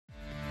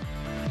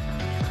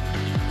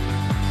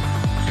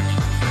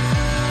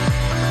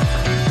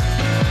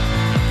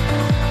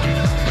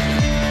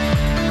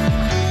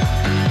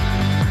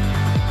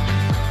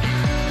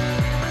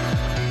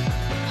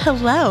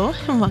Hello,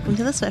 and welcome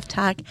to the Swift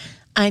Talk.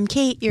 I'm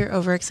Kate, your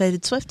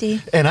overexcited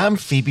Swiftie. And I'm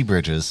Phoebe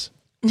Bridges.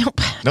 Nope.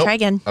 Try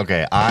again.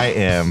 Okay, I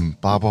am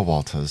Baba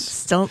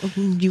Walters.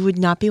 You would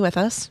not be with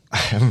us.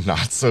 I am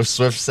not so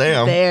Swift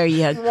Sam. There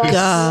you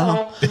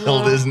go.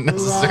 Still isn't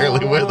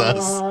necessarily with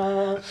us.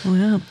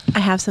 Well, I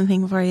have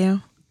something for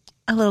you.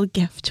 A little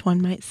gift,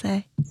 one might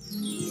say.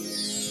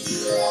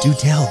 Do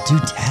tell.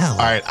 All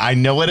right, I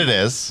know what it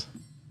is.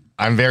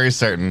 I'm very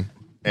certain.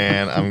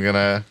 And I'm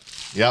gonna,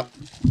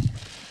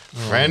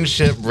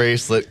 Friendship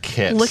Bracelet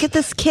Kit. Look at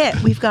this kit.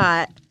 We've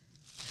got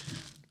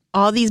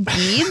all these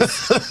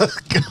beads,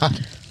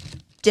 God.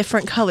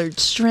 different colored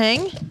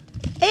string,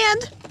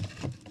 and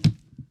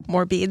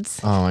more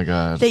beads Oh my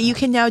God. that you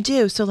can now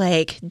do. So,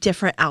 like,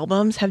 different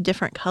albums have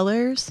different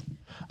colors.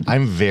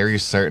 I'm very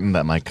certain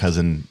that my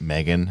cousin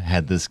Megan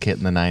had this kit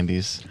in the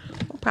 90s.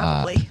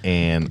 Probably.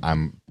 And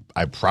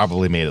I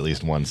probably made at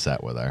least one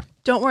set with her.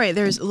 Don't worry.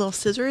 There's little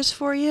scissors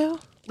for you.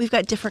 We've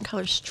got different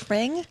color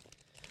string.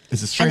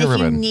 Is it string And or if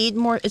you ribbon? need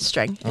more, it's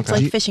string. It's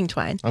Okay. like fishing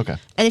twine. Okay.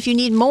 And if you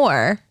need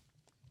more,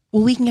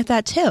 well, we can get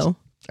that too.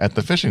 At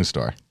the fishing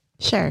store.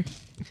 Sure.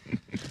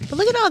 But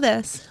look at all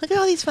this. Look at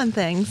all these fun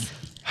things.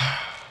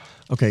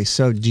 Okay,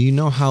 so do you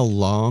know how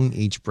long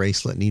each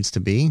bracelet needs to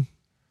be?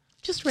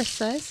 Just wrist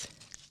size.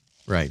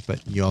 Right,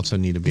 but you also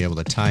need to be able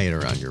to tie it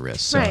around your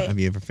wrist. So Right. have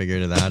you ever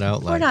figured that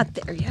out? We're not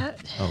there yet.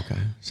 Okay,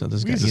 so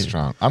this These guy's are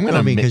strong. I'm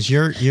gonna because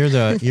you're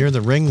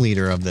the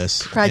ringleader of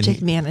this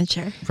Project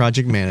manager.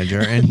 project manager,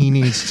 and he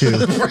needs to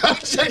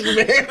project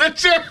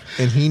manager.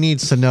 and he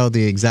needs to know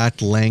the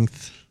exact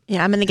length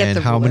Yeah, I'm going to get and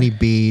the how ruler. many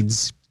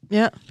beads.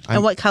 Yeah.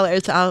 And what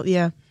colors?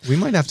 We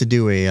might have to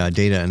do a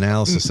data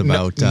analysis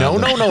about. No.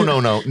 Look at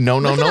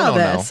all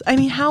this. I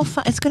mean, how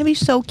fun. It's going to be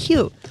so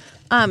cute.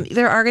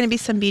 There are going to be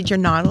some beads you're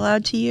not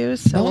allowed to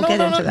use, so we'll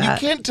get into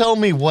that. You can't tell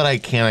me what I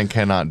can and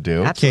cannot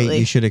do. Absolutely. Kate,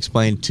 you should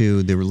explain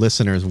to the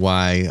listeners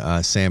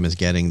why Sam is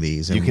getting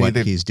these and what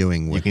he's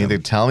doing with them. You can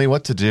either tell me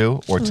what to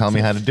do or tell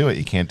me how to do it.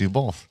 You can't do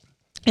both.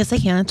 Yes, I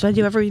can. That's what I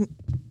do every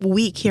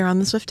week here on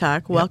the Swift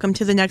Talk. Welcome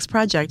to the next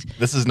project.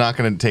 This is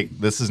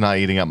not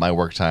eating up my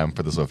work time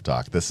for the Swift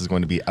Talk. This is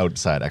going to be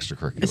outside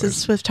extracurriculars. This is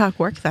Swift Talk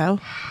work,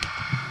 though.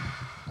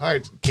 All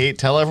right, Kate,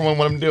 tell everyone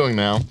what I'm doing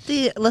now.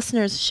 The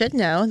listeners should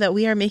know that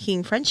we are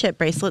making friendship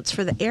bracelets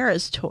for the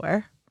Eras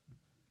tour.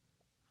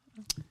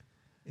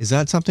 Is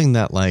that something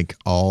that like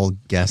all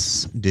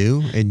guests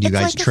do, and you It's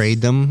guys like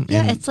trade them?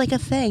 Yeah, and- it's like a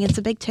thing. It's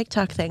a big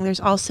TikTok thing.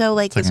 There's also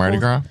like It's like this Mardi whole-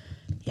 Gras.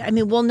 Yeah, I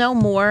mean, we'll know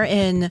more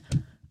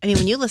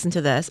when you listen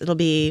to this, it'll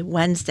be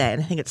Wednesday,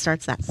 and I think it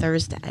starts that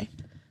Thursday.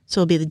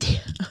 So it'll be the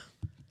day.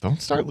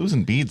 Don't start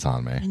losing beads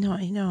on me. I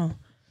know.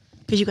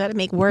 Because you got to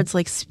make words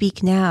like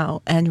speak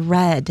now and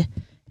red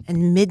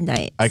and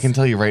midnight. I can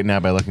tell you right now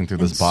by looking through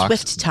this And box,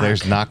 Swift Talk.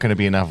 there's not going to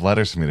be enough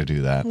letters for me to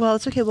do that. Well,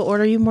 it's okay. We'll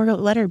order you more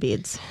letter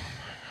beads.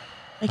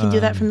 I can do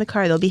that from the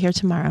car. They'll be here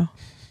tomorrow.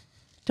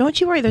 Don't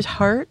you worry. There's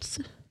hearts.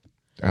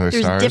 Are there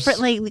There's stars? different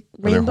like Are there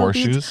rainbow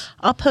beads. horseshoes?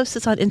 I'll post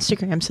this on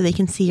Instagram so they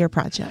can see your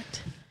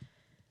project.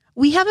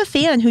 We have a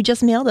fan who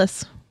just mailed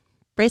us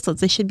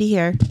bracelets. They should be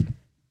here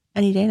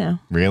any day now.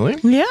 Really?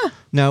 Yeah.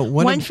 Now,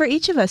 One for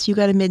each of us. You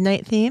got a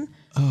midnight theme.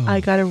 I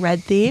got a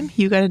red theme.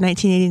 You got a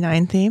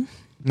 1989 theme.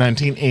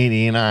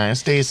 1989.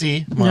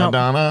 Stacy,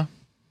 Madonna.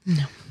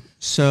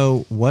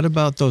 So, what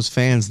about those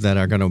fans that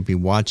are going to be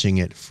watching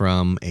it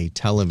from a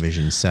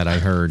television set? I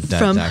heard that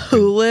From that could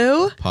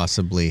Hulu.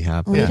 possibly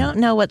happen. We don't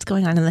know what's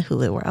going on in the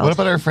Hulu world. What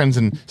about our friends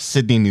in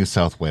Sydney, New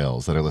South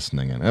Wales that are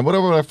listening in? And what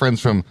about our friends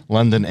from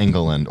London,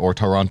 England, or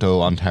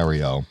Toronto,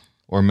 Ontario,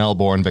 or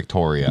Melbourne,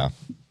 Victoria?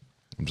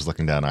 I'm just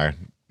looking down our...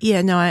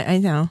 Yeah, no, I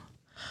know.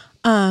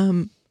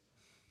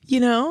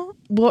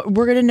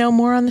 We're going to know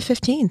more on the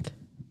 15th.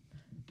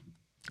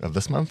 Of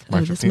this month?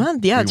 Of this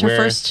month. Yeah, it's our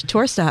first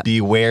tour stop.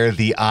 Beware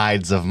the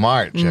Ides of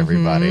March,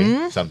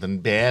 everybody. Something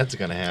bad's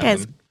going to happen.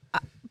 Guys,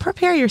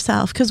 prepare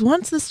yourself, because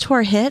once this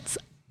tour hits,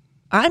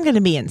 I'm going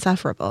to be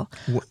insufferable.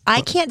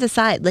 I can't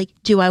decide,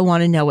 do I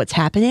want to know what's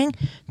happening?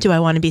 Do I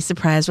want to be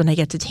surprised when I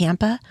get to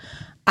Tampa?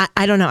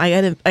 I don't know. I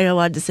got a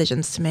lot of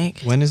decisions to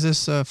make. When is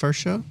this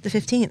first show? The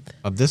 15th.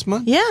 Of this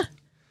month? Yeah.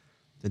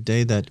 The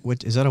day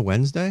is that a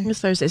Wednesday? It's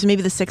Thursday, so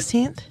maybe the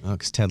 16th. Oh,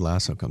 because Ted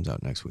Lasso comes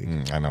out next week.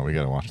 I know, we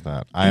got to watch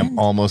that. I am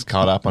almost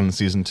caught up on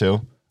season 2.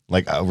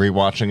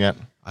 Rewatching it.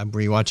 I'm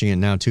rewatching it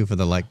now, too, for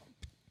the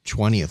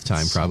 20th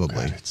time,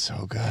 probably. It's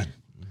so good.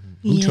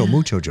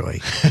 Mucho joy.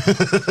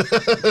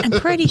 I'm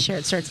pretty sure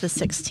it starts the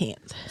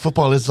 16th.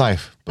 Football is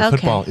life, but Okay.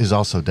 football is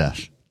also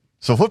death.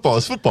 So football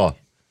is football.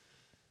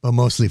 But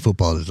mostly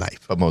football is life.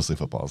 But mostly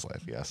football is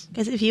life, yes.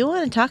 Because if you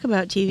want to talk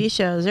about TV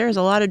shows, there's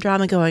a lot of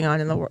drama going on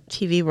in the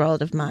TV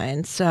world of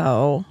mine.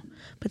 So,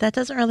 but that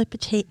doesn't really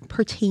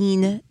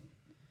pertain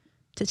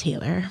to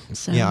Taylor.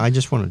 So Yeah, I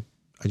just want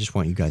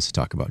you guys to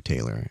talk about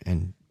Taylor,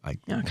 and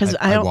because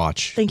I don't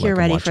watch. think you're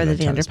ready watching for the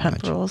that tennis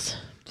Vanderpump match. Rules.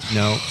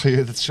 No,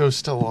 The show's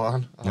still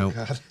on. Oh, Nope.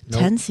 God.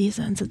 10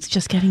 seasons. It's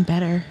just getting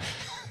better.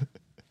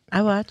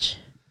 I watch.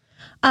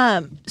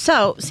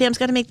 So Sam's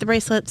got to make the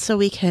bracelets so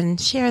we can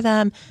share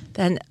them.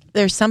 Then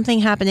there's something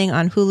happening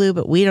on Hulu,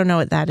 but we don't know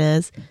what that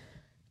is.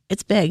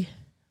 It's big.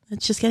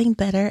 It's just getting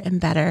better and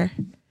better.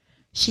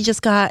 She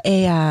just got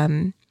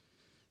a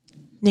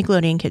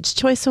Nickelodeon Kids'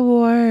 Choice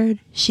Award.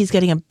 She's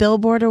getting a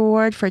Billboard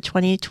Award for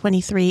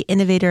 2023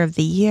 Innovator of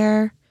the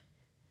Year.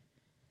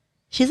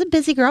 She's a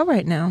busy girl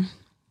right now.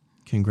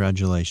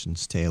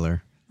 Congratulations,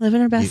 Taylor.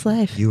 Living her best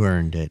life. You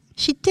earned it.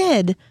 She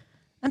did.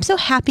 I'm so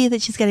happy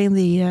that she's getting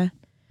the...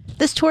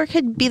 this tour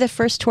could be the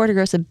first tour to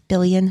gross $1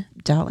 billion.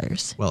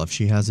 Well, if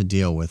she has a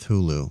deal with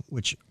Hulu,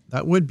 which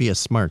that would be a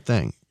smart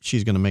thing,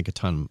 she's going to make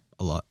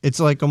a lot. It's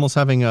like almost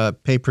having a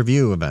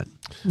pay-per-view event.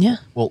 Yeah.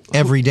 Well,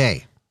 every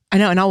day. I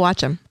know, and I'll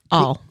watch them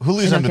all.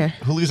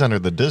 Hulu's under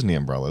the Disney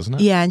umbrella, isn't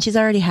it? Yeah, and she's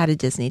already had a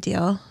Disney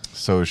deal.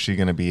 So is she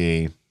going to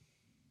be a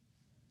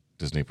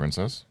Disney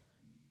princess?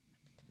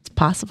 It's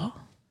possible.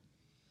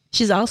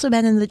 She's also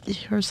been in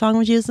her song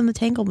was used in the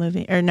Tangle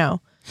movie. Or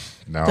no.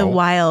 The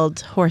wild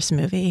horse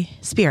movie,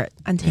 Spirit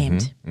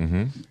Untamed.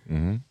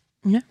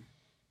 Yeah.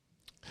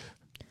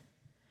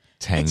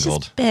 Tangled. It's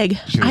just big.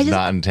 She was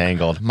not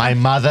entangled. My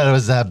mother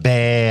was a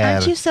bear.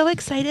 Aren't you so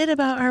excited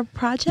about our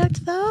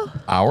project, though?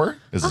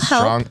 Is it I'll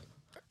strong? help.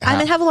 I'm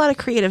going to have a lot of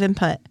creative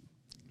input.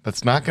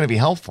 That's not going to be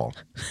helpful.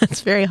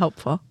 It's very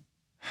helpful.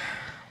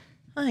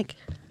 Like,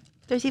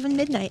 there's even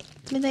midnight.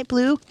 Midnight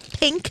blue,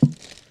 pink,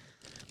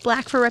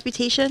 black for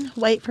reputation,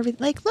 white for...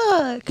 Like,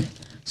 look.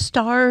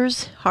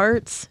 Stars,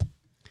 hearts.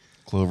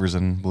 Clovers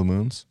and blue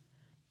moons.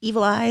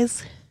 Evil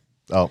eyes.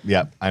 Oh,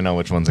 yeah. I know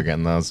which ones are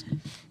getting those.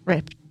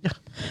 Right.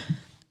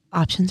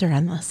 Options are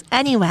endless.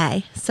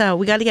 Anyway, so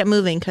we got to get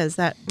moving because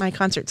my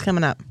concert's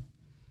coming up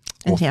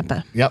in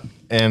Tampa. Yep.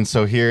 And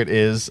so here it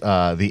is,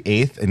 the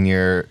 8th, and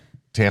your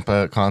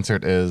Tampa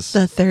concert is...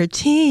 the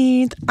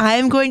 13th.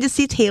 I'm going to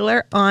see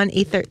Taylor on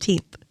a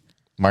 13th.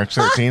 March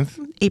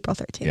 13th? April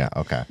 13th. Yeah,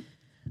 okay.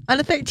 On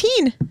a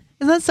 13. Isn't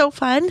that so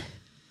fun?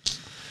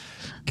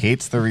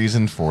 Kate's the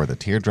reason for the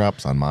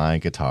teardrops on my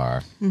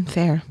guitar.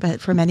 Fair, but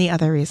for many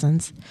other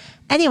reasons.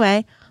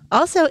 Anyway,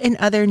 also in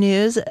other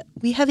news,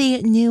 we have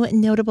a new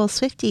notable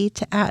Swiftie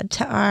to add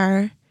to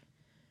our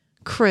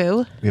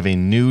crew. We have a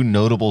new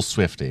notable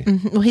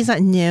Swiftie. Well, he's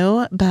not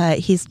new, but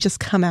he's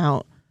just come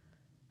out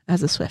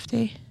as a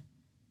Swiftie.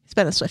 He's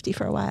been a Swiftie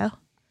for a while.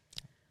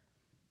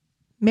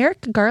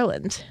 Merrick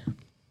Garland,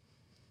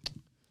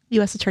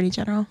 U.S. Attorney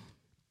General.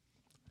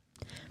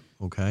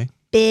 Okay.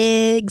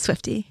 Big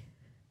Swiftie.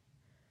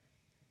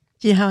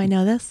 Do you know how I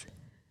know this?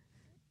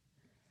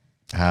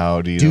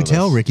 How do you Do know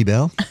tell, this? Ricky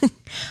Bell.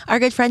 Our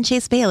good friend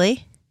Chase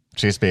Bailey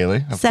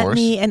Sent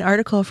me an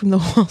article from the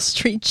Wall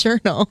Street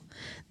Journal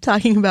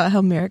talking about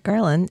how Merrick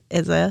Garland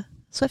is a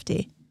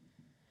Swiftie.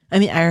 I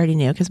mean, I already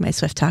knew because my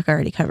Swift Talk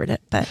already covered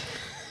it, but...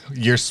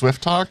 Your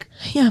Swift Talk?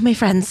 Yeah, my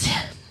friends.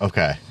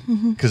 Okay.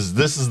 Because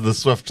this is the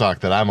Swift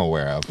Talk that I'm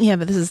aware of. Yeah,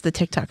 but this is the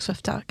TikTok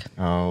Swift Talk.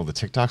 Oh, the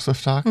TikTok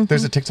Swift Talk?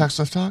 There's a TikTok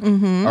Swift Talk?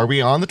 Are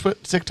we on the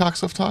TikTok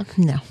Swift Talk?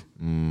 No.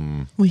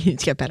 We need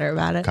to get better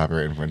about it.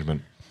 Copyright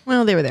infringement.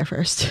 Well, they were there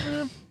first.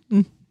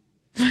 They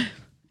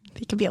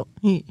could be...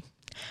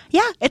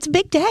 Yeah, it's a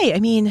big day. I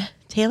mean,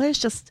 Taylor's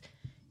just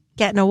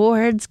getting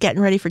awards,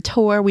 getting ready for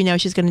tour. We know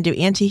she's going to do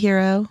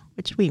Antihero,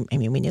 which we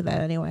knew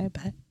that anyway,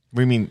 but... What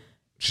do you mean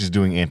she's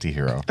doing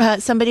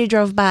Antihero? Somebody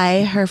drove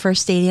by her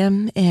first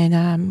stadium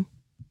in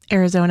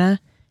Arizona,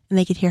 and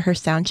they could hear her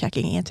sound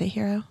checking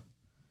Antihero.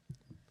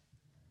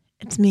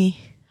 It's me.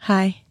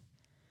 Hi.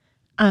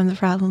 I'm the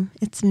problem.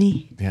 It's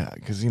me. Yeah,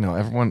 because,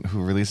 everyone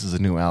who releases a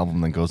new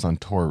album and goes on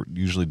tour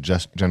usually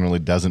just generally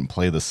doesn't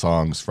play the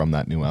songs from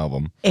that new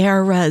album.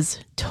 Eras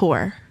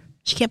Tour.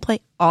 She can't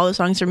play all the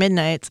songs for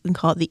Midnights and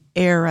call it the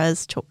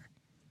Eras Tour.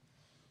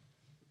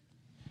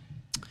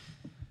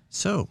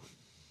 So,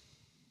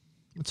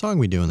 what song are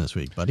we doing this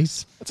week,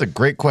 buddies? That's a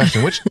great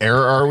question. Which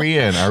era are we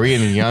in? Are we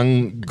in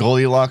young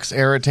Goldilocks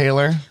era,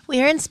 Taylor?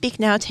 We are in Speak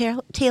Now,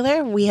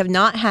 Taylor. We have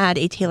not had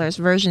a Taylor's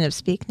version of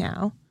Speak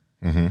Now.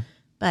 Mm-hmm.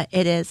 But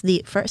it is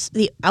the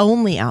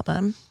only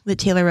album that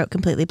Taylor wrote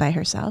completely by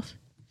herself.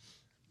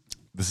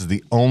 This is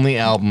the only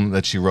album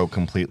that she wrote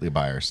completely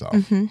by herself.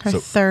 Her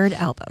third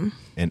album.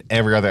 And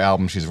every other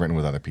album she's written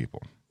with other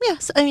people. Yeah,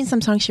 so,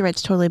 some songs she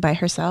writes totally by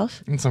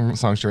herself. And some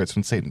songs she writes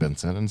with St.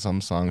 Vincent, and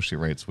some songs she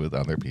writes with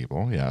other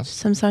people, yes.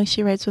 Some songs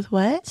she writes with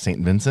what?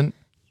 St. Vincent?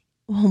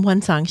 Well,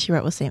 one song she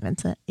wrote with St.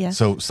 Vincent, yeah.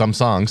 So some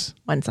songs.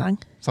 One song.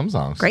 Some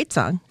songs. Great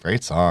song.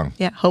 Great song.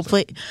 Yeah,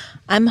 hopefully.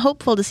 I'm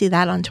hopeful to see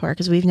that on tour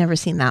because we've never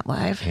seen that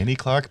live. Andy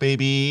Clark,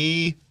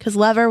 baby. Because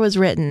Lover was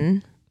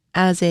written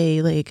as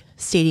a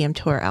stadium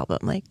tour album.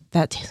 Like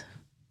that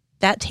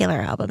Taylor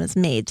album is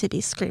made to be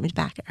screamed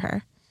back at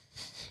her.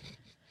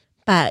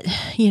 But,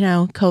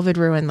 COVID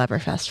ruined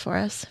Loverfest for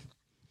us.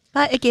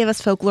 But it gave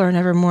us Folklore and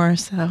Evermore,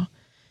 so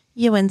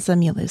you win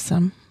some, you lose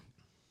some.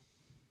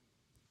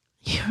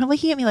 You're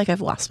looking at me like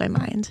I've lost my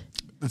mind.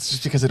 It's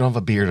just because I don't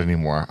have a beard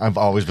anymore. I've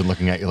always been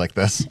looking at you like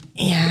this.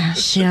 Yeah,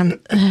 Sam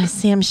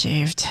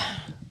shaved.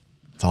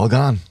 It's all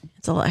gone.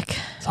 It's a look.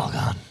 It's all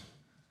gone.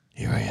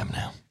 Here I am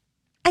now.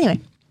 Anyway,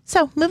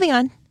 so moving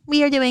on.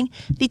 We are doing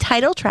the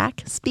title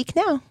track, Speak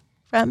Now.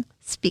 from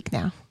Speak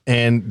Now.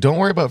 And don't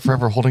worry about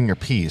forever holding your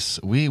peace.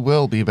 We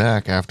will be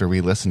back after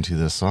we listen to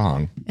this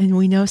song. And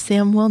we know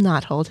Sam will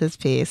not hold his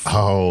peace.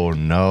 Oh,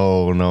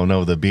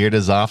 no. The beard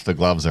is off. The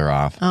gloves are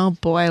off. Oh,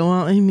 boy. Well,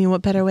 I mean,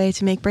 what better way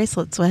to make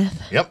bracelets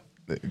with? Yep.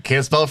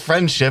 Can't spell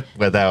friendship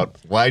without,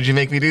 why'd you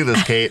make me do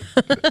this, Kate?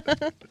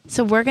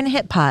 So we're going to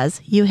hit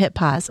pause. You hit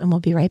pause, and we'll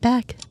be right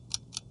back.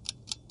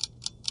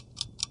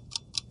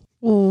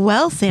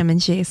 Well, Sam and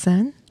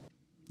Jason.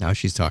 Now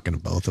she's talking to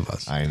both of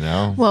us. I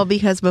know. Well,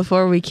 because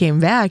before we came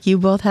back, you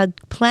both had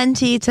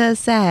plenty to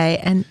say,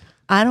 and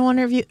I don't want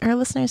our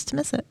listeners to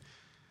miss it.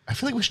 I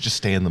feel like we should just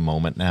stay in the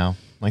moment now.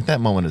 Like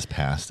that moment is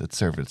past. It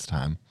served its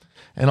time.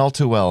 And all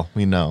too well,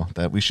 we know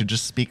that we should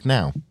just speak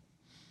now.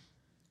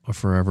 Or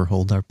forever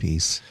hold our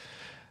peace.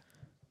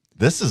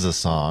 This is a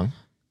song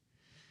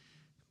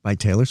By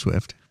Taylor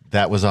Swift.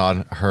 that was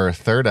on her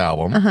third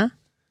album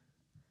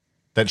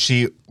that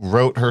she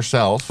wrote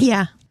herself.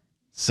 Yeah.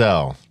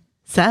 So,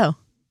 So,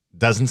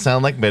 doesn't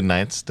sound like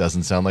Midnights,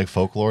 doesn't sound like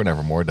Folklore and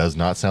Evermore, does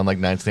not sound like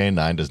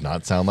 1989, does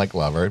not sound like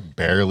Lover,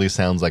 barely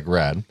sounds like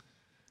Red.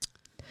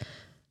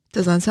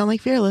 does not sound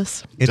like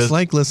Fearless. It's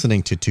like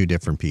listening to two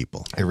different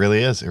people. It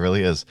really is. It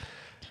really is.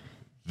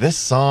 This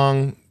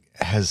song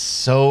has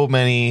so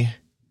many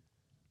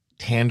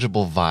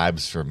tangible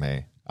vibes for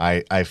me.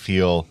 I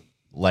feel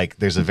like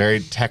there's a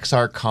very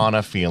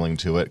Texarkana feeling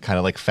to it, kind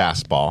of like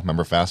Fastball.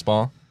 Remember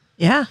Fastball?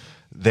 Yeah.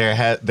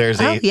 There's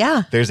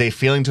yeah. a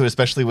feeling to it,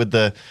 especially with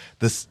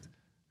this.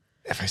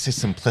 If I say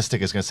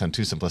simplistic, it's going to sound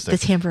too simplistic. The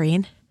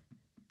tambourine.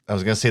 I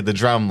was going to say the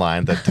drum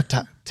line. The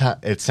ta-ta-ta.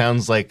 It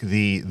sounds like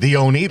the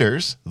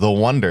Oneaters, the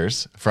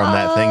Wonders from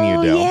that thing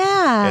you do.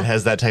 Yeah. It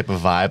has that type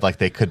of vibe. Like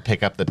they could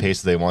pick up the pace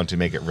if they want to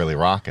make it really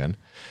rockin'.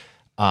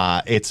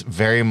 It's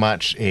very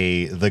much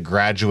the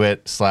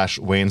Graduate /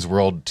 Wayne's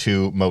World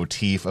 2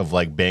 motif of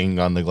like banging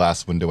on the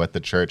glass window at the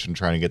church and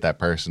trying to get that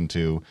person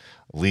to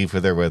leave who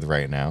they're with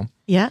right now.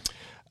 Yeah.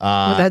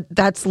 Well,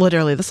 that's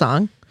literally the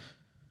song.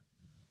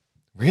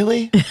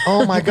 Really?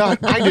 Oh my God.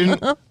 I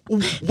didn't.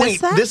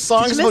 Wait, that? this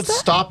song's Did you about miss that?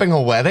 stopping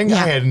a wedding? Yeah.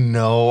 I had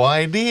no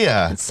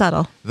idea. It's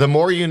subtle. The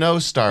More You Know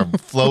star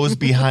flows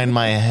behind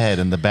my head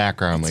in the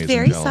background, It's ladies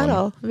very and gentlemen.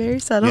 subtle. Very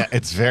subtle. Yeah,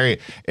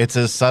 it's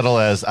as subtle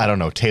as, I don't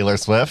know, Taylor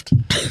Swift.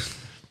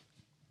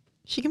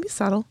 She can be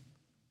subtle.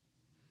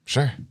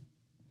 Sure.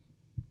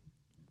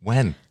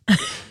 When?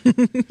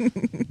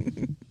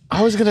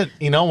 I was going to,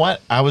 you know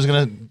what? I was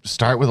going to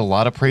start with a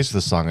lot of praise for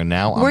this song, and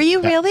now Were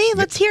you really?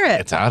 Let's hear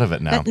it. It's out of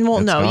it now. Well,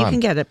 It's no, you gone. can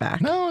get it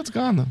back. No, it's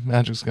gone. The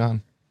magic's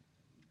gone.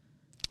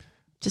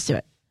 Just do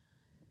it.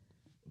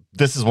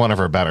 This is one of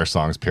her better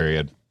songs,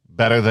 period.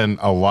 Better than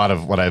a lot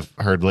of what I've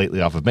heard lately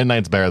off of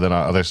Midnight's, better than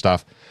other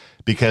stuff,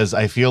 because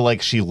I feel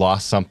like she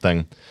lost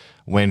something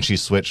when she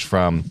switched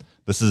from,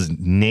 this is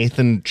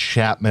Nathan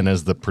Chapman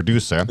as the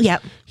producer.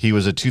 Yep. He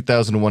was a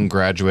 2001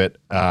 graduate.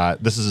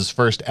 This is his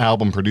first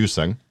album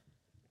producing.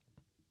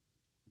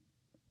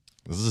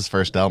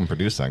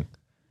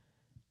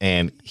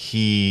 And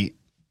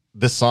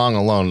this song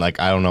alone, like,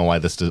 I don't know why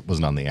this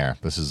wasn't on the air.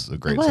 This is a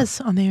great It was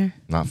on there.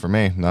 Not for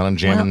me. Not on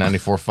Jammin' Well.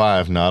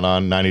 94.5. Not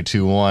on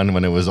 92.1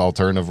 when it was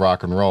alternative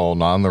rock and roll.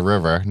 Not on the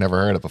river. Never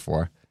heard it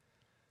before.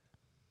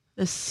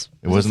 This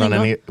It was a wasn't on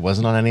single. any. It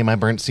wasn't on any of my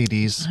burnt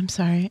CDs. I'm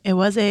sorry. It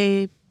was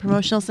a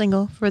promotional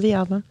single for the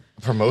album.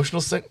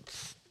 Promotional sing.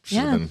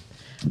 Yeah.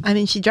 I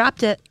mean, she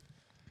dropped it.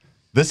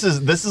 This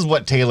is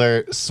what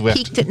Taylor Swift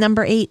Peaked at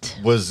number 8.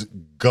 was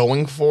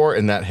going for,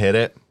 and that hit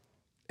it.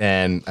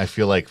 And I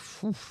feel like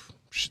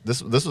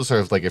this was sort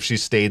of like, if she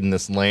stayed in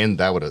this lane,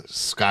 that would have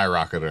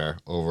skyrocketed her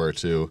over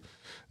to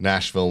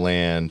Nashville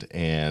land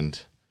and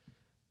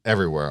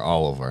everywhere,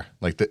 all over.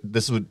 Like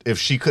this would, if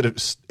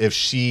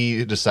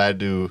she decided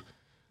to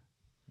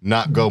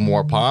not go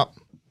more pop,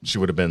 she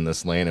would have been in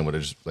this lane and would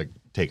have just like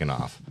taken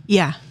off.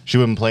 Yeah. She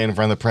wouldn't play in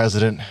front of the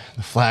president.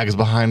 The flag is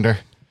behind her.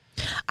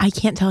 I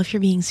can't tell if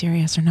you're being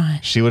serious or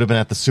not. She would have been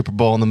at the Super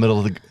Bowl in the middle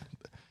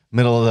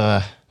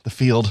of the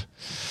field,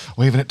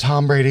 waving at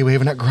Tom Brady,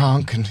 waving at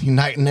Gronk, and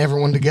uniting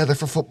everyone together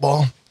for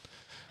football.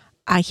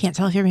 I can't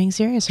tell if you're being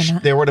serious or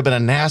not. There would have been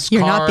a NASCAR.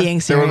 You're not being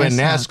There would have been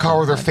a serious. NASCAR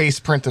with her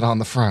face printed on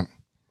the front.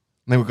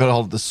 And they would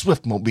call it the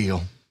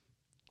Swiftmobile.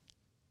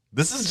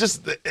 This is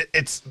just,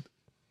 it's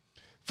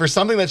for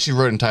something that she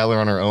wrote entirely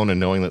on her own, and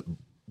knowing that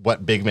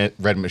what Big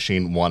Red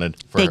Machine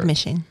wanted for Big her.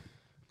 Machine.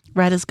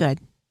 Red is good.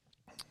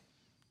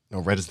 No,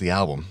 Red is the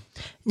album.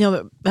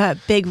 No, but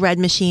Big Red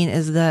Machine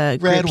is the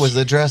Red group. was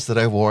the dress that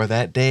I wore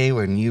that day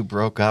when you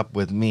broke up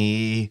with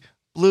me.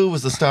 Blue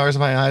was the stars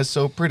in my eyes,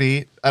 so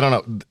pretty. I don't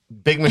know.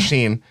 Big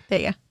Machine. There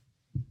you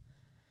go.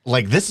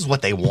 Like, this is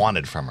what they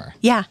wanted from her.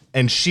 Yeah.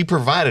 And she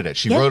provided it.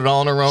 She Yeah. wrote it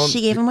all on her own.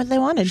 She gave them what they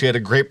wanted. She had a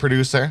great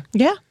producer.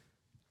 Yeah.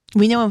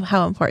 We know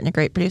how important a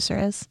great producer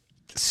is.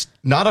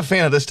 Not a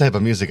fan of this type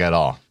of music at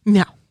all.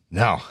 No.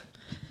 No.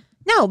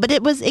 No, but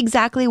it was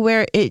exactly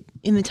where it,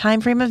 in the time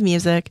frame of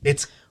music,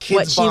 It's kids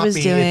what she was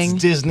boppy, doing.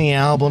 It's Disney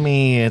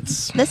albumy.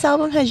 It's This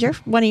album has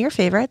one of your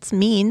favorites,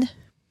 Mean.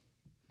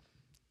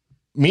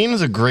 Mean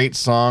is a great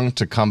song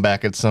to come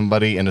back at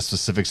somebody in a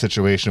specific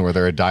situation where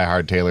they're a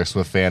diehard Taylor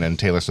Swift fan and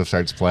Taylor Swift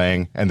starts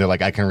playing and they're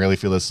like, I can really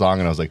feel this song.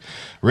 And I was like,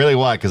 really,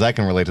 why? Because I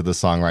can relate to this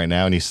song right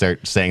now. And you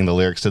start saying the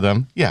lyrics to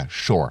them. Yeah,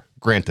 sure.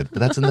 Granted.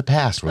 But that's in the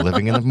past. We're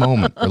living in the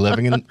moment. We're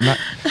living in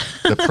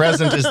the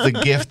present is the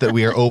gift that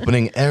we are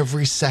opening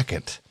every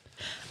second.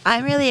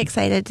 I'm really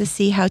excited to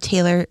see how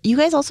Taylor, you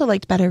guys also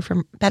liked Better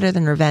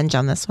Than Revenge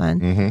on this one.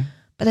 Mm-hmm.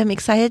 But I'm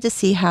excited to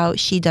see how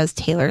she does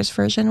Taylor's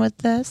version with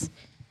this.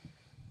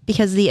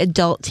 Because the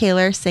adult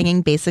Taylor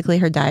singing basically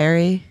her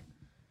diary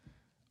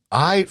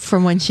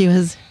from when she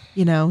was,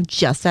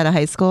 just out of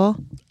high school.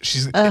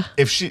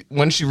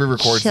 When she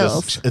re-records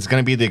chills. this, it's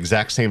going to be the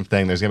exact same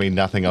thing. There's going to be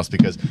nothing else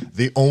because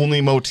the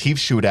only motif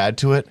she would add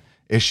to it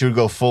is she would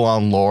go full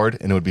on Lorde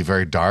and it would be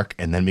very dark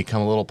and then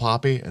become a little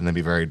poppy and then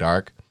be very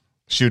dark.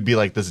 She would be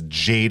like this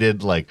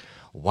jaded, like,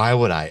 why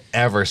would I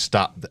ever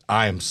stop?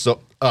 I am so,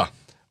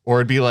 or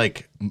it'd be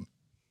like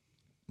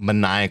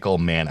maniacal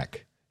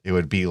manic. It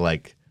would be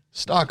like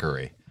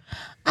stalkery.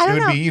 I don't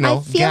know. It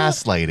would be,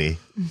 gaslighty.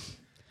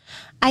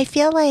 I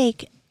feel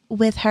like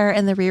with her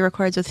and the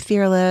re-records with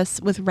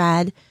Fearless, with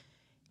Red,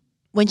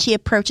 when she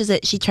approaches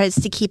it, she tries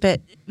to keep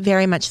it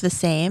very much the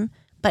same,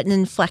 but an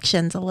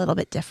inflection's a little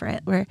bit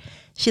different, where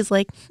she's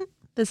like,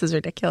 this is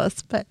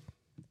ridiculous, but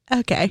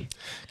okay.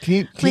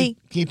 Can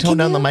you tone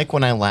down the mic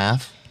when I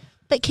laugh?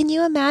 But can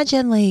you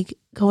imagine, like,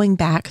 going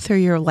back through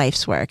your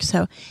life's work?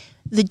 So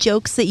the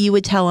jokes that you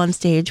would tell on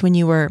stage when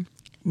you were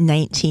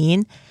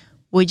 19,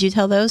 would you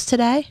tell those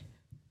today?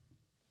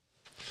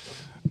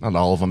 Not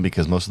all of them,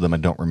 because most of them I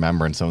don't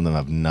remember, and some of them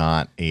have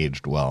not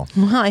aged well.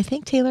 Well, I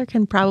think Taylor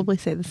can probably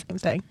say the same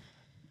thing.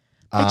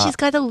 But she's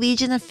got a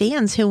legion of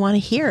fans who want to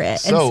hear it.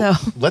 So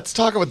let's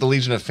talk about the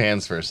legion of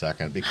fans for a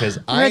second, because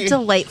we're a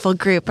delightful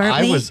group,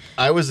 aren't we?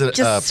 I was a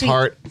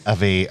part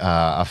of a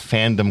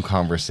fandom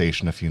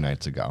conversation a few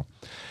nights ago,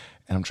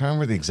 and I'm trying to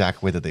remember the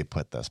exact way that they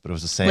put this, but it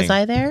was the same. Was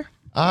I there?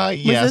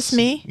 Yes. Was this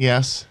me?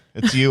 Yes,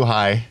 it's you.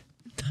 Hi.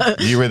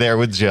 You were there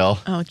with Jill.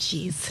 Oh,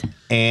 jeez.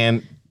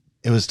 And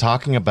it was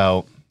talking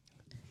about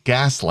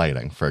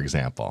gaslighting, for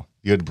example.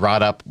 You had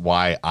brought up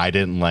why I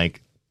didn't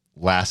like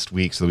last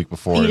week's, the week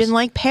before. You didn't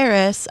like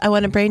Paris. I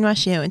want to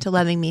brainwash you into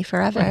loving me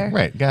forever.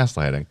 Right,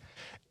 gaslighting.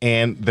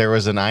 And there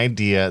was an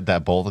idea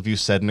that both of you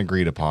said and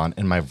agreed upon,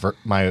 and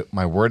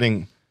my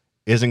wording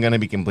isn't going to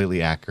be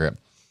completely accurate,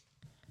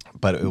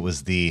 but it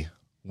was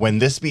when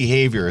this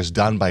behavior is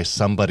done by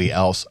somebody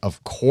else,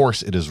 of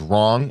course it is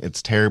wrong,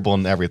 it's terrible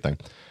and everything.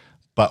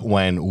 But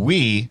when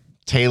we,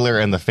 Taylor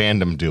and the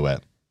fandom, do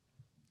it,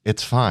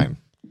 it's fine.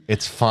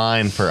 It's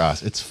fine for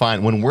us. It's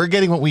fine. When we're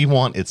getting what we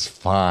want, it's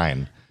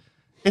fine.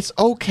 It's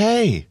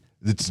okay.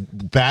 It's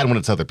bad when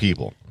it's other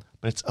people,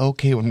 but it's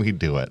okay when we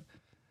do it.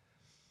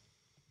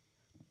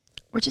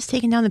 We're just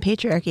taking down the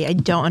patriarchy. I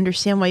don't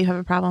understand why you have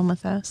a problem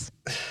with this.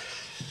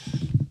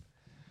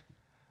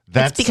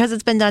 That's because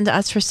it's been done to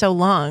us for so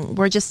long.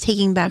 We're just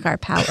taking back our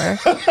power.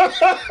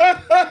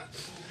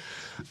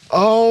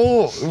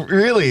 Oh,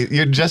 really?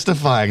 You're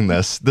justifying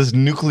this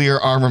nuclear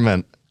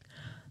armament.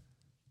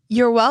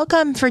 You're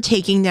welcome for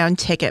taking down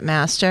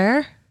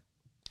Ticketmaster.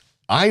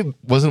 I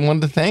wasn't one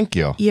to thank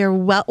you. You're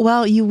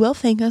well, you will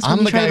thank us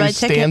when you try to buy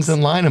tickets. I'm the guy who stands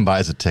in line and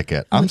buys a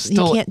ticket.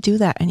 You can't do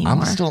that anymore.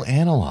 I'm still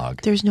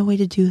analog. There's no way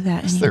to do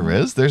that anymore. Yes, there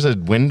is. There's a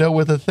window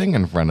with a thing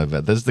in front of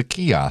it. There's the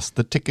kiosk,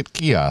 the ticket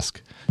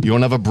kiosk. You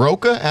don't have a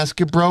broker? Ask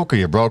your broker.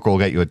 Your broker will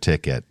get you a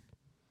ticket.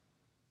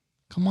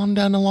 Come on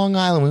down to Long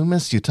Island. We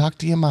miss you. Talk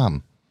to your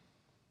mom.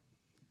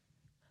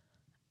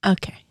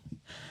 Okay.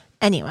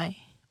 Anyway,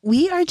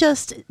 we are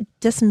just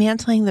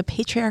dismantling the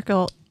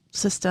patriarchal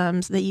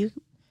systems that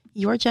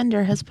your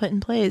gender has put in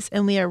place,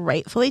 and we are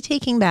rightfully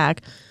taking back.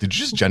 Did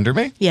you just gender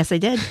me? Yes, I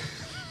did.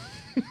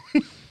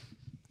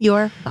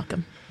 You're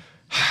welcome.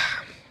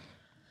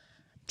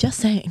 Just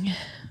saying.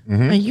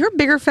 Mm-hmm. You're a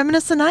bigger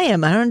feminist than I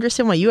am. I don't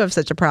understand why you have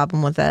such a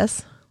problem with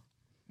this.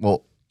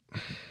 Well,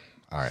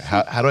 all right.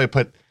 How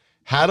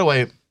do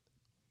I,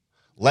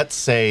 let's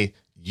say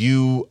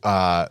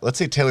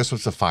Taylor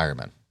Swift's a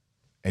fireman,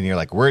 and you're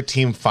like, we're a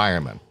team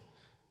fireman,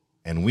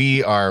 and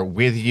we are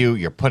with you.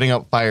 You're putting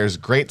out fires.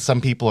 Great. Some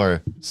people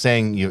are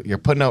saying you're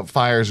putting out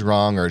fires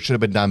wrong, or it should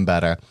have been done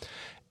better.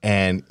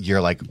 And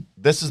you're like,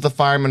 this is the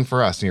fireman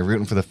for us, and you're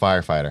rooting for the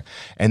firefighter.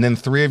 And then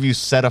three of you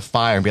set a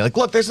fire and be like,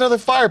 look, there's another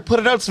fire.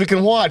 Put it out so we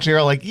can watch. And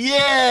you're like,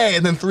 yay.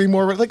 And then three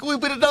more were like, we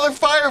put another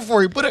fire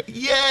for you. Put it,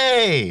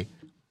 yay.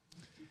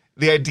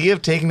 The idea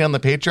of taking down the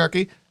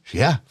patriarchy,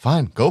 yeah,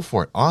 fine, go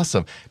for it.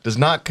 Awesome. Does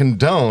not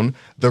condone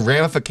the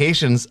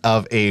ramifications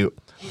of a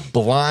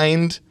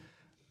blind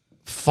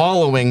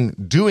following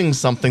doing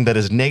something that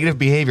is negative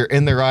behavior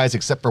in their eyes,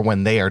 except for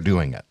when they are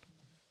doing it.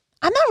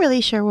 I'm not really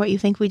sure what you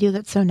think we do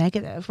that's so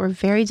negative. We're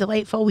very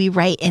delightful. We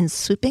write in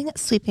sweeping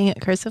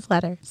cursive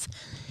letters,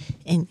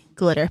 in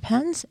glitter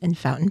pens, and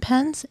fountain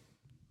pens,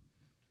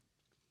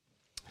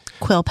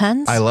 quill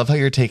pens. I love how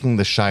you're taking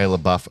the Shia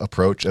LaBeouf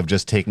approach of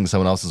just taking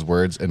someone else's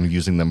words and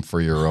using them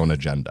for your own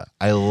agenda.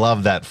 I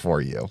love that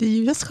for you. Did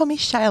you just call me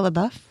Shia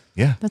LaBeouf?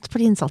 Yeah. That's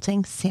pretty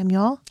insulting,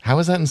 Samuel. How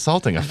is that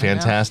insulting? A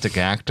fantastic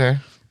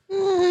actor?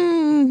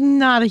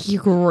 not a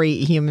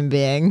great human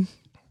being.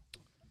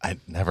 I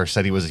never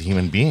said he was a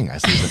human being. I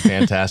said he's a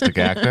fantastic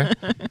actor.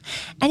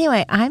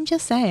 Anyway, I'm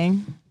just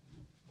saying,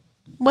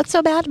 what's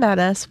so bad about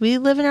us? We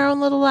live in our own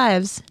little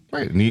lives.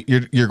 Right. And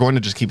you're going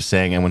to just keep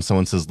saying, and when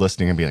someone says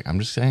listening, and be like, I'm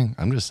just saying.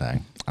 I'm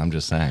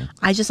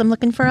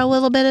looking for a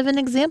little bit of an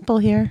example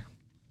here.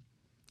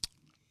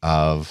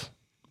 Of?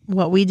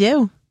 What we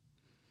do.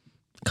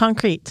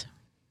 Concrete.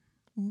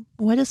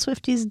 What do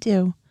Swifties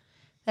do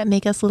that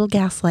make us little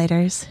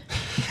gaslighters?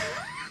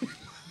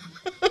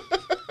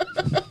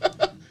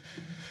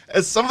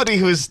 As somebody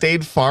who has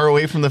stayed far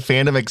away from the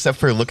fandom, except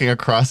for looking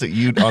across at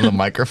you on the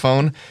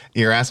microphone,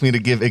 you're asking me to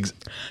give...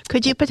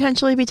 Could you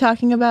potentially be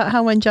talking about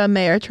how when John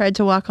Mayer tried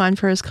to walk on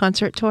for his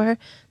concert tour,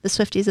 the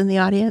Swifties in the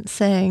audience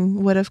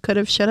saying would've,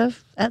 could've,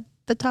 should've at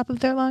the top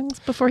of their lungs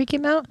before he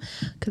came out?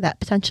 Could that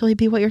potentially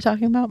be what you're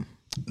talking about?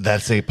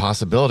 That's a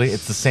possibility.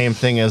 It's the same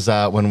thing as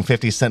when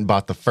 50 Cent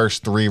bought the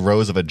first 3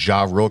 rows of a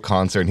Ja Rule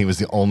concert and he was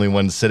the only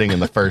one sitting in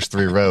the first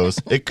 3 rows.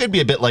 It could be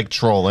a bit like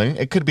trolling.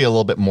 It could be a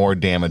little bit more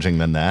damaging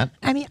than that.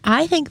 I mean,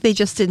 I think they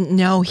just didn't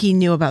know he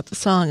knew about the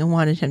song and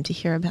wanted him to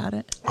hear about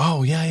it.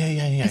 Oh, yeah.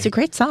 It's a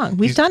great song.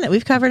 We've done it.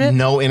 We've covered it.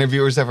 No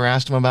interviewers ever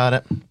asked him about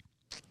it?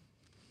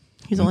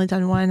 He's only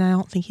done one. I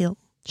don't think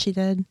she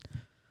did.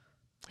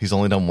 He's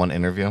only done one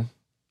interview?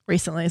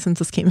 Recently, since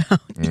this came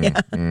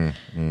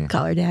out.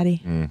 Call her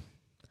daddy.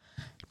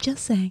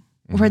 Just saying.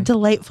 We're a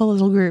delightful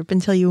little group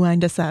until you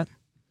wind us up.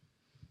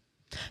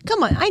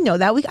 Come on, I know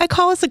that. I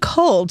call us a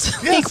cult.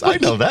 Yes, I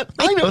know that.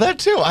 I know that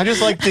too. I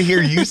just like to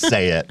hear you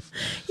say it.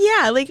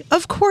 Yeah,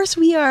 of course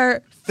we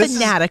are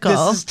fanatical.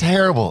 This is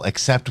terrible,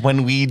 except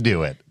when we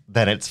do it.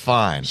 Then it's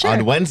fine. Sure.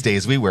 On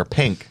Wednesdays, we wear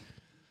pink.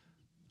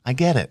 I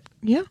get it.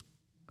 Yeah.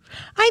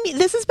 I mean,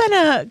 this has been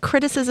a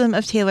criticism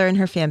of Taylor and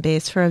her fan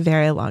base for a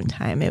very long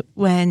time.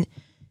 When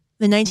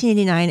the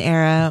 1989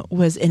 era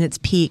was in its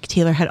peak,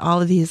 Taylor had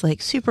all of these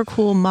super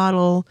cool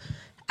model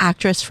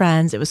actress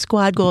friends. It was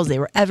squad goals. They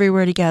were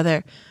everywhere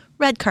together.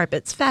 Red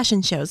carpets,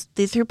 fashion shows.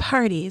 They threw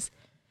parties.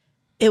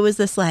 It was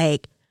this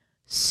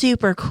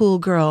super cool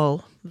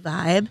girl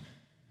vibe.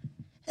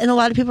 And a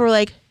lot of people were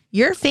like,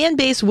 your fan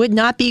base would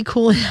not be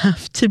cool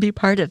enough to be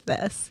part of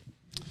this.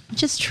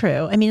 Which is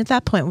true. I mean, at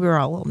that point, we were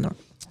all a little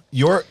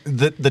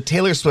the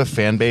Taylor Swift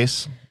fan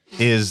base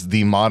is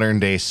the modern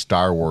day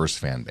Star Wars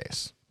fan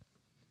base.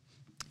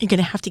 You're going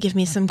to have to give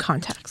me some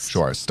context.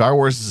 Sure. Star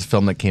Wars is a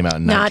film that came out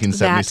in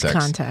 1976. Not that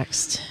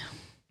context.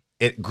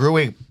 It grew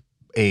it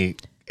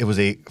was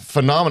a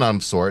phenomenon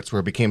of sorts where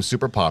it became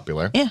super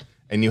popular. Yeah.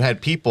 And you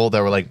had people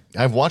that were like,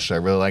 I've watched it. I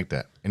really liked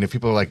it. And if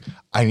people are like,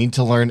 I need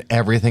to learn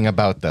everything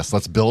about this.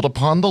 Let's build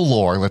upon the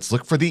lore. Let's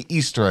look for the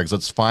Easter eggs.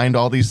 Let's find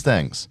all these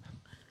things.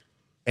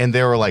 And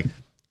they were like,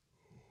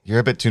 you're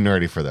a bit too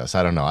nerdy for this.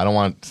 I don't know. I don't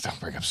want to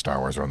bring up Star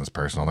Wars around this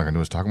person. All they're going to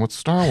do is talk about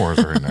Star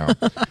Wars right now.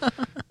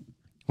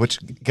 Which,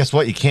 guess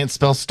what? You can't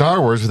spell Star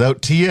Wars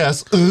without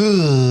TS.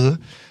 Ugh.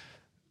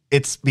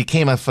 It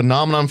became a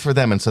phenomenon for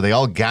them. And so they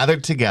all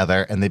gathered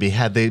together and they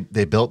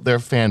built their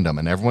fandom.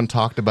 And everyone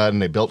talked about it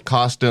and they built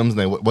costumes.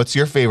 And what's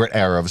your favorite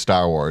era of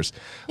Star Wars?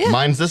 Yeah.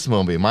 Mine's this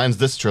movie. Mine's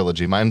this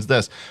trilogy. Mine's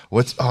this.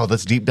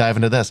 Let's deep dive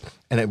into this.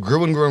 And it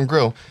grew and grew and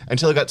grew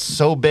until it got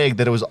so big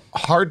that it was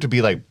hard to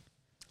be like,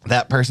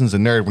 that person's a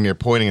nerd when you're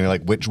pointing and you're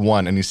like, which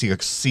one? And you see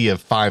a sea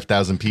of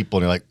 5,000 people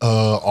and you're like,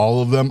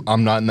 all of them?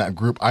 I'm not in that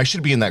group. I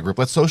should be in that group.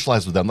 Let's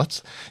socialize with them.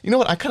 You know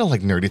what? I kind of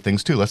like nerdy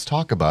things too. Let's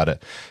talk about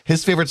it.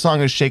 His favorite song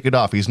is Shake It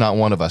Off. He's not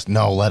one of us.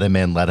 No, let him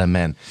in, let him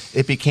in.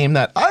 It became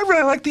that. I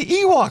really like the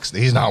Ewoks.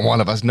 He's not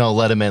one of us. No,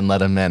 let him in,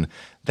 let him in.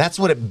 That's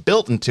what it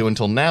built into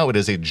until now it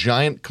is a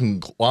giant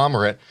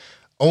conglomerate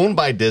owned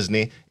by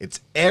Disney. It's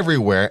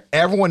everywhere.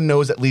 Everyone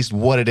knows at least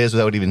what it is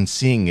without even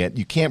seeing it.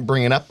 You can't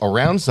bring it up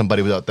around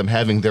somebody without them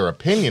having their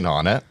opinion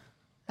on it.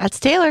 That's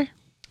Taylor.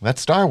 That's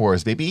Star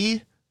Wars,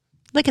 baby.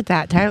 Look at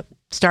that.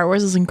 Star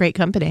Wars is in great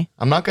company.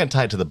 I'm not going to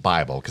tie it to the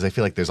Bible because I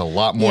feel like there's a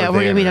lot more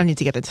there. Yeah, we don't need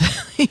to get into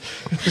it.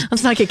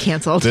 Let's not get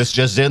canceled. This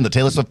just in. The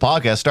Taylor Swift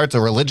podcast starts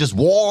a religious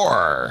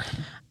war.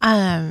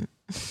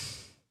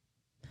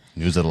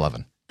 News at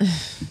 11.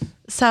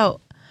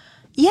 So...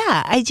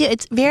 yeah, I do.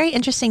 It's very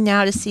interesting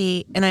now to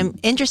see, and I'm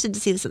interested to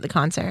see this at the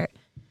concert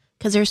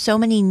because there's so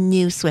many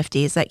new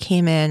Swifties that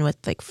came in with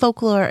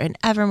Folklore and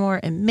Evermore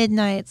and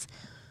Midnights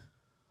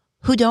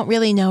who don't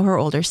really know her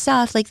older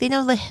stuff. They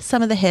know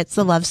some of the hits,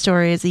 the love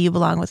stories, the You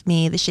Belong With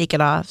Me, the Shake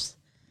It Offs.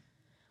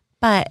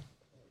 But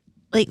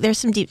there's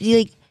some deep,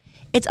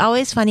 it's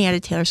always funny at a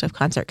Taylor Swift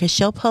concert because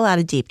she'll pull out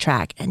a deep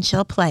track and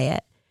she'll play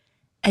it.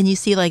 And you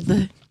see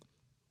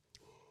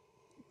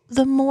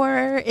the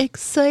more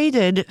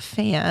excited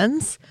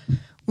fans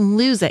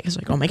lose it because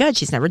oh my God,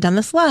 she's never done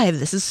this live.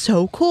 This is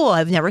so cool.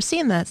 I've never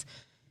seen this.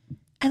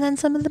 And then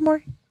some of the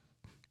more,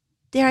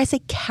 dare I say,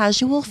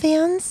 casual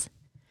fans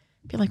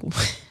be like,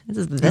 what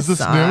is this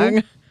song?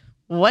 New?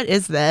 What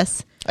is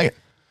this?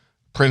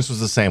 Prince was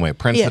the same way.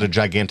 Prince had a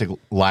gigantic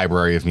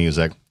library of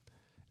music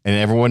and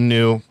everyone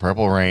knew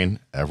Purple Rain.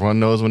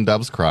 Everyone knows When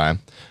Doves Cry.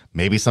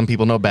 Maybe some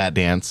people know Bat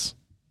Dance,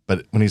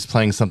 but when he's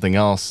playing something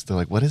else, they're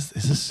like, what is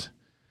this?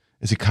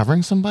 Is he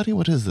covering somebody?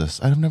 What is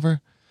this? I've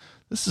never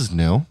This is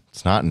new.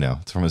 It's not new.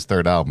 It's from his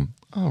third album.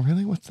 Oh,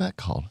 really? What's that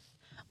called?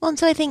 Well, and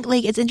so I think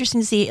like it's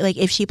interesting to see like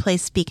if she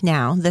plays Speak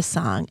Now, this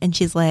song, and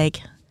she's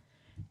like,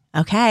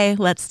 okay,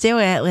 let's do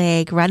it.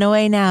 Like, Run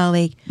Away Now.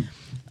 Like,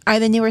 are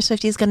the newer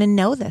Swifties going to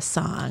know this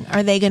song?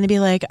 Are they going to be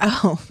like,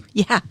 oh,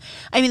 yeah.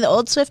 I mean, the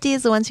old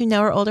Swifties, the ones who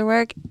know her older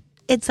work,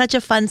 it's such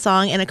a fun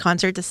song in a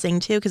concert to sing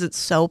to because it's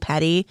so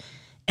petty.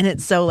 And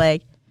it's so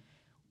like,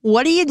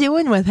 what are you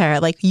doing with her?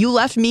 Like, you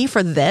left me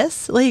for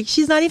this? Like,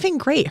 she's not even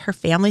great. Her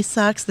family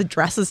sucks. The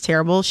dress is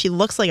terrible. She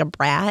looks like a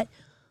brat.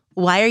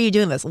 Why are you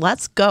doing this?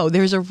 Let's go.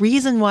 There's a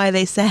reason why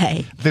they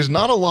say. There's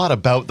not a lot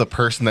about the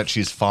person that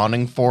she's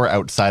fawning for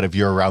outside of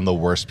you're around the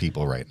worst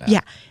people right now. Yeah.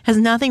 Has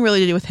nothing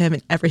really to do with him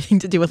and everything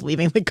to do with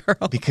leaving the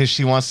girl. Because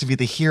she wants to be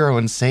the hero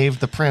and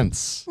save the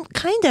prince.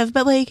 Kind of,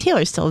 but like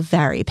Taylor's still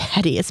very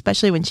petty,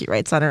 especially when she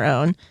writes on her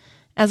own,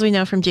 as we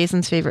know from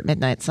Jason's favorite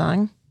Midnight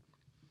song.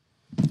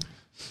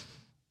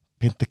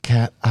 Paint the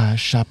cat eye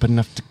sharp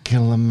enough to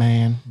kill a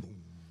man.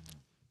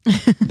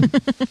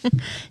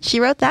 She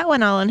wrote that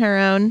one all on her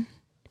own.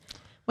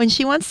 When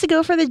she wants to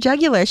go for the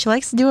jugular, she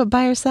likes to do it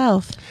by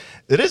herself.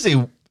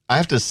 I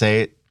have to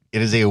say,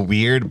 it is a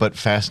weird but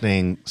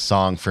fascinating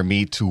song for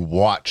me to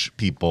watch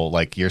people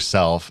like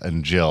yourself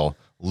and Jill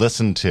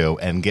listen to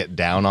and get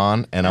down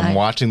on. And I'm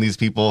watching these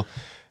people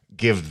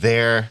give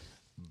their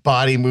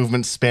body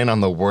movement spin on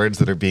the words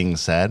that are being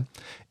said.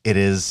 It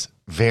is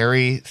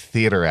very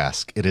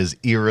theater-esque. It is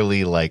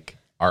eerily like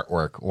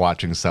artwork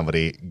watching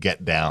somebody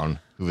get down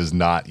who is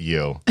not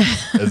you.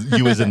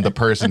 You as in the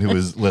person who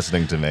is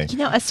listening to me. You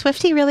know, a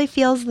Swiftie really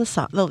feels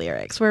the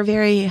lyrics. We're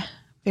very,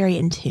 very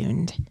in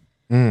tuned.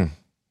 In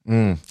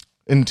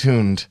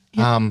tuned.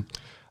 Yeah.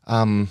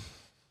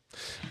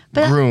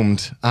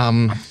 Groomed.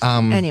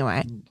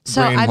 Anyway,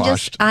 so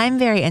brainwashed. I'm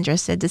very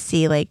interested to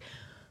see like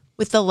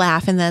with the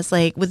laugh in this,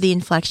 like with the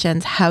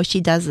inflections, how she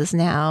does this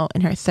now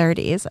in her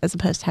 30s as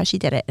opposed to how she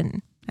did it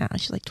in, I don't know,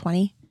 she's like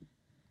 20.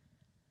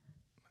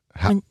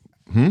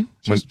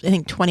 She was, I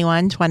think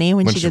 21, 20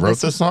 when she did wrote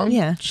this song?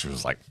 Yeah. She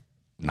was like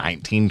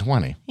 19,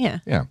 20. Yeah.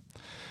 Yeah.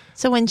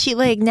 So when she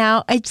like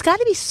now, it's got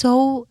to be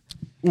so.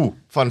 Ooh,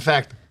 fun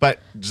fact. But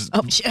just,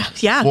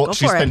 yeah, well, go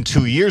she for spent it.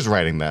 2 years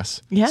writing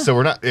this. Yeah.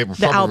 So it was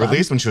probably album.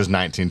 released when she was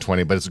 19,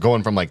 20, but it's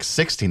going from like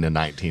 16 to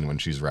 19 when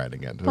she's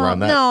writing it. Well, around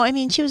that. no, I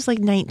mean she was like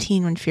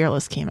 19 when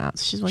Fearless came out.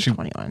 So she's like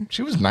 21.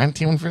 She was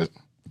 19 when Fearless.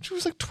 She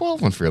was like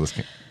 12 when Fearless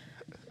came.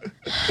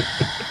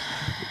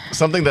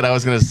 Something that I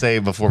was going to say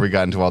before we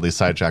got into all these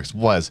sidetracks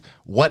was,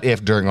 what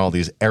if during all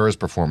these Eras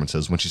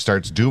performances, when she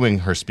starts doing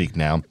her Speak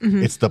Now,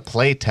 it's the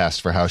play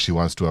test for how she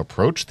wants to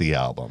approach the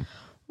album?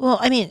 Well,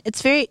 I mean,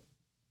 it's very.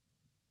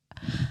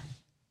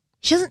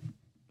 She doesn't.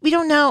 We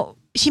don't know.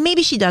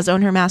 Maybe she does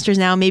own her masters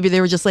now. Maybe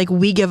they were just like,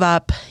 we give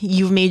up.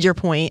 You've made your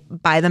point.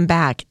 Buy them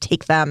back.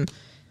 Take them.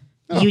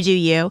 Oh. You do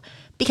you.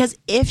 Because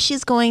if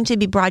she's going to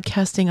be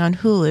broadcasting on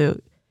Hulu,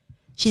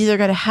 she's either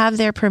got to have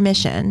their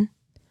permission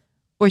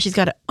or she's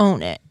got to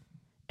own it.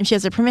 And she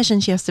has their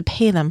permission, she has to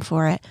pay them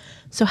for it.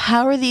 So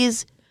how is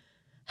this?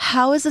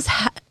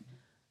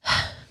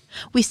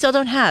 We still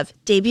don't have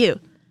debut,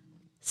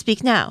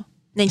 Speak Now,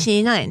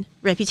 1989,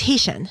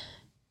 Reputation.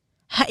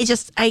 How is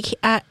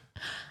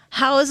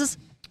this?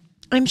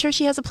 I'm sure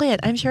she has a plan.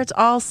 I'm sure it's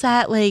all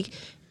set. Like,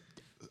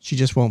 she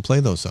just won't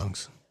play those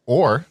songs.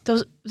 Or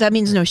that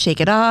means no Shake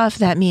It Off.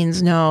 That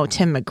means no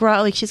Tim McGraw.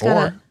 Like she's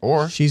got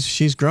or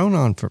she's grown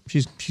on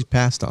she's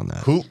passed on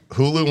that.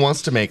 Hulu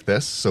wants to make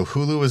this, so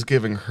Hulu is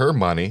giving her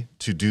money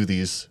to do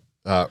these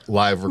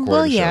live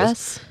recording shows.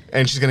 Yes.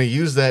 And she's going to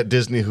use that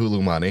Disney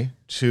Hulu money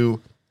to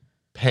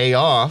pay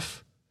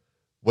off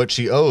what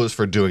she owes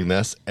for doing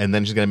this, and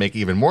then she's going to make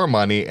even more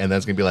money, and then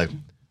it's going to be like,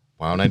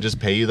 why don't I just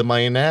pay you the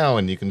money now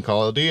and you can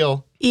call it a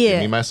deal? Yeah.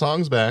 Give me my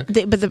songs back.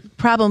 But the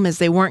problem is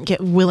they weren't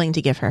willing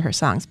to give her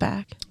songs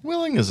back.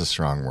 Willing is a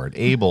strong word.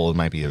 Able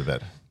might be a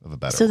bit of a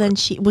better So word. then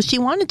she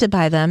wanted to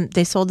buy them.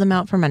 They sold them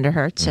out from under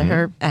her to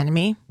her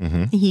enemy.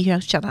 He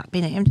shall not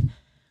be named.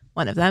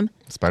 One of them.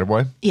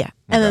 Spider-Boy? Yeah.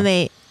 And then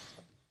they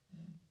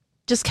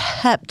just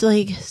kept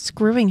like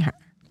screwing her.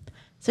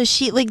 So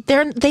she like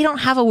they don't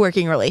have a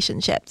working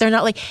relationship. They're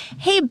not like,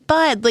 hey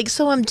bud, like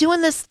so I'm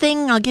doing this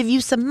thing, I'll give you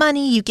some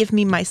money, you give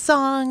me my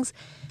songs.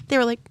 They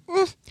were like,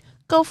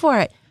 go for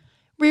it.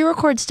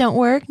 Re-records don't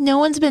work. No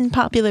one's been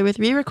popular with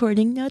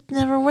re-recording. No, it's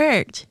never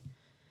worked.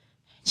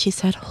 She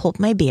said,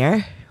 hold my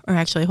beer, or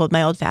actually hold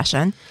my old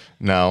fashioned.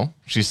 No.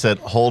 She said,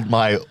 hold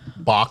my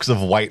box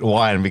of white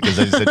wine because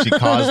they said she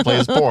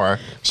cosplays poor.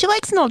 She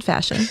likes an old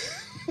fashioned.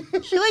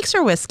 She likes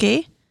her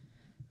whiskey.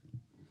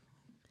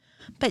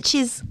 But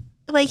she's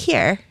like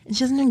here, and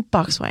she doesn't drink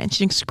box wine. She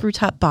drinks screw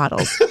top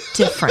bottles.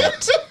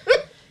 Different.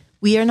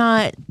 We are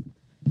not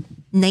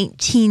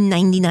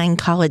 1999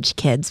 college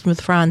kids with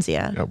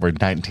Franzia. We're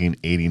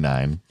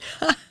 1989.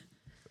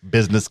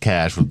 Business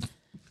cash with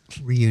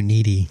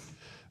Reuniti.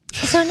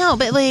 So no,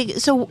 but like,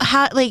 so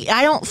how? Like,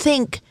 I don't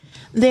think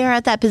they're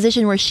at that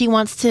position where she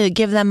wants to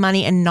give them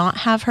money and not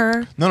have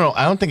her. No,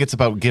 I don't think it's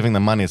about giving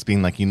them money. It's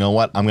being like, you know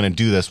what? I'm going to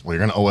do this. Well, you're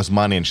going to owe us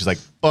money. And she's like,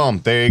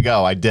 boom, there you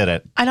go. I did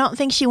it. I don't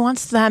think she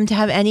wants them to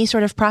have any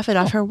sort of profit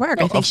off her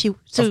work. I think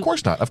of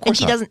course not. Of course and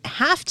she not. doesn't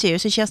have to.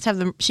 So she has to have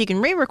them. She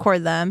can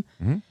re-record them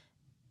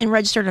and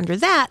register it under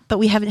that. But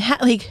we haven't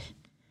had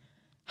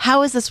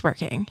how is this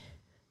working?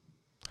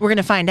 We're going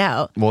to find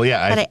out. Well,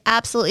 yeah. But I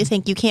absolutely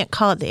think you can't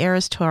call it the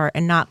Eras Tour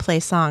and not play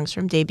songs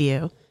from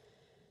Debut,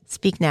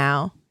 Speak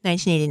Now,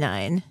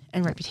 1989,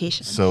 and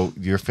Reputation. So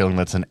you're feeling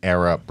that's an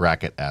era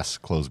bracket S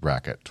close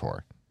bracket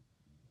tour.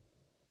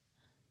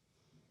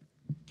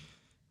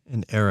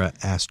 An era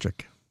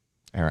asterisk.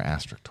 Era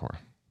asterisk tour.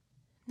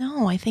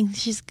 No, I think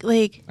she's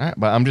like... All right,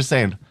 but I'm just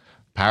saying,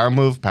 power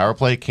move, power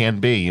play can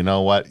be. You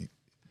know what?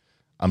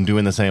 I'm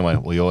doing this anyway.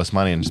 Will you owe us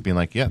money? And just being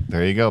like, yeah,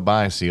 there you go.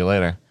 Bye. See you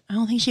later.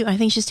 I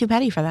think she's too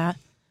petty for that.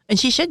 And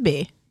she should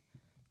be.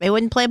 They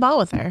wouldn't play ball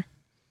with her.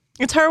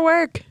 It's her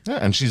work. Yeah,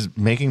 and she's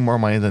making more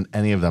money than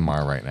any of them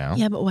are right now.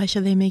 Yeah, but why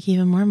should they make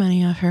even more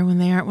money off her when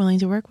they aren't willing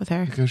to work with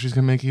her? Because she's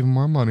going to make even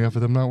more money off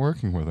of them not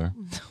working with her.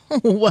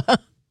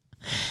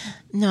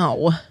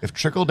 No. If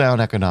trickle-down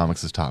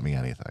economics has taught me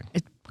anything.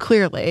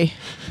 Clearly.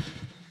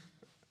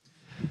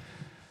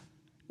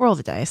 Roll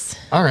the dice.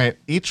 All right.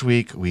 Each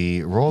week,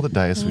 we roll the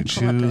dice. We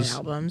Pull up the choose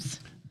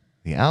albums.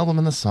 the album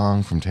and the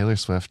song from Taylor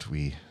Swift.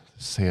 We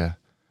say a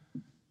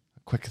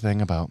quick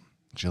thing about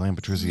Jillian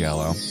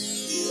Petruzziello,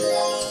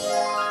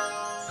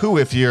 who,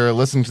 if you're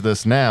listening to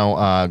this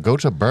now, go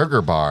to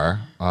Burger Bar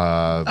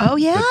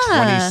the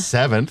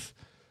 27th,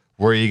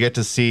 where you get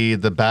to see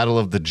the Battle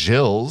of the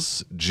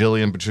Jills,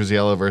 Jillian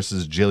Petruzziello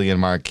versus Jillian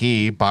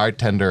Marquis,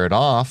 bartender it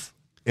off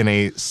in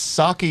a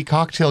sake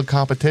cocktail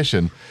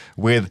competition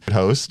with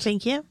host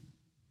Thank you.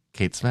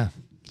 Kate Smith.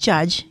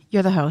 Judge,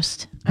 you're the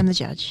host. I'm the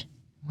judge.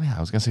 Well, yeah,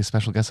 I was going to say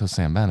special guest host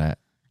Sam Bennett.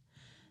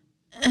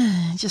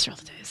 Just roll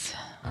the dice.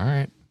 All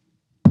right.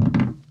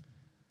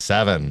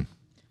 7.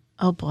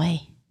 Oh,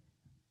 boy.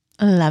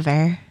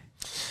 Lover.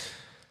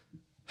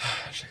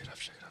 Shake it up,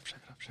 shake it up, shake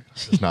it up, shake it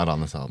up. It's not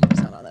on this album.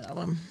 It's not on that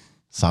album.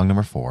 Song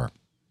number 4.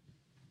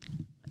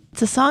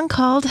 It's a song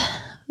called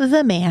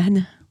The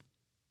Man.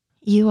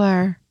 You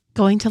are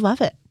going to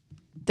love it.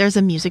 There's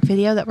a music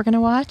video that we're going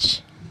to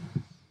watch.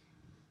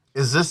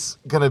 Is this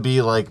going to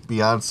be like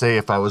Beyonce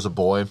If I Was a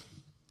Boy?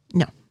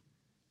 No.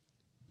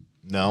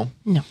 No?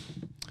 No.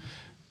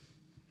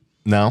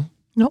 No?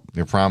 Nope.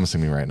 You're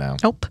promising me right now.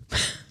 Nope.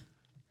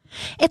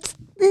 It's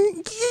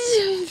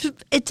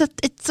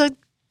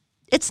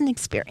an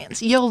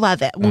experience. You'll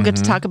love it. We'll get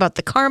to talk about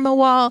the karma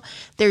wall.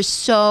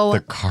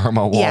 The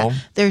karma wall? Yeah,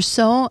 there's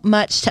so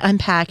much to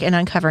unpack and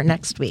uncover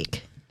next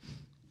week.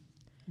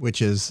 Which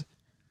is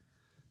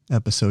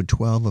episode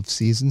 12 of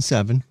season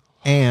 7.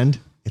 And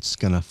it's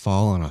going to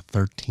fall on a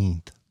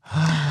 13th.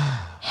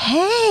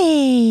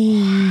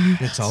 Hey.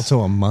 It's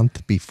also a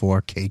month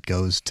before Kate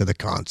goes to the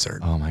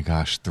concert. Oh my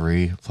gosh.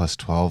 3 plus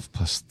 12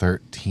 plus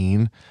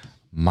 13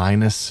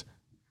 minus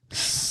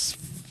 6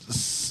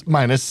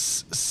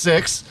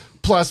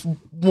 plus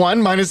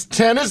 1 minus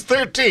 10 is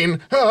 13.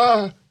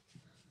 Ah.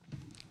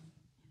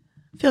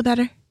 Feel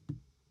better?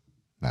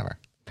 Never.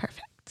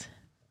 Perfect.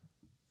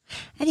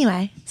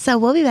 Anyway, so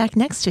we'll be back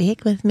next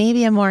week with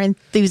maybe a more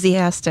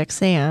enthusiastic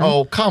Sam.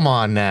 Oh, come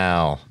on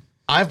now.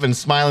 I've been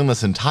smiling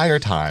this entire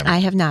time. I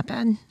have not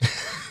been.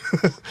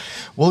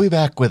 We'll be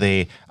back with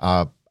a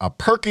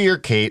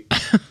perkier Kate.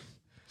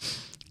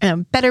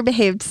 And a better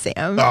behaved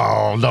Sam.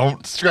 Oh,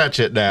 don't stretch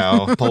it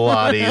now,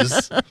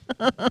 Pilates.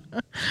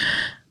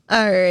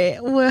 All right.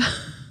 Well,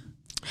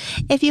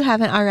 if you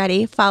haven't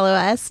already, follow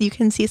us. You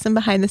can see some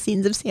behind the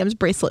scenes of Sam's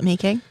bracelet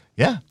making.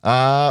 Yeah.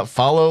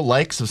 Follow,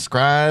 like,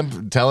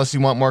 subscribe. Tell us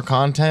you want more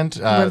content.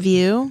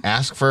 Review.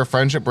 Ask for a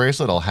friendship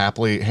bracelet. I'll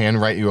happily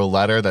handwrite you a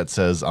letter that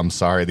says, I'm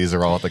sorry, these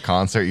are all at the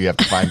concert. You have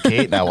to find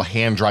Kate. And I will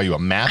hand draw you a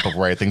map of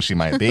where I think she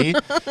might be.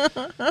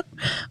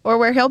 Or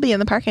where he'll be in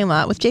the parking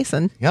lot with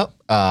Jason. Yep.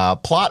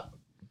 Plot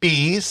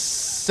B,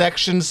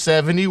 section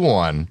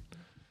 71.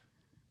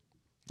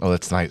 Oh,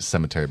 that's nice.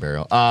 Cemetery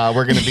burial.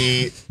 We're going to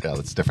be... Yeah,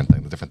 that's a different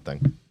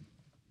thing.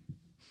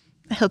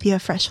 I hope you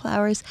have fresh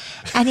flowers.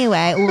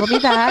 Anyway, we'll be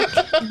back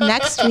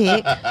next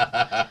week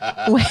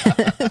with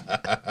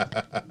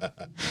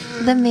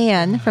The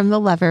Man from the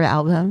Lover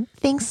album.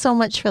 Thanks so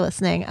much for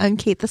listening. I'm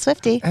Kate the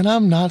Swiftie. And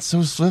I'm not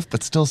so swift,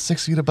 but still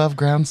 6 feet above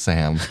ground,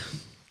 Sam.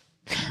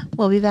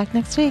 We'll be back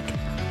next week.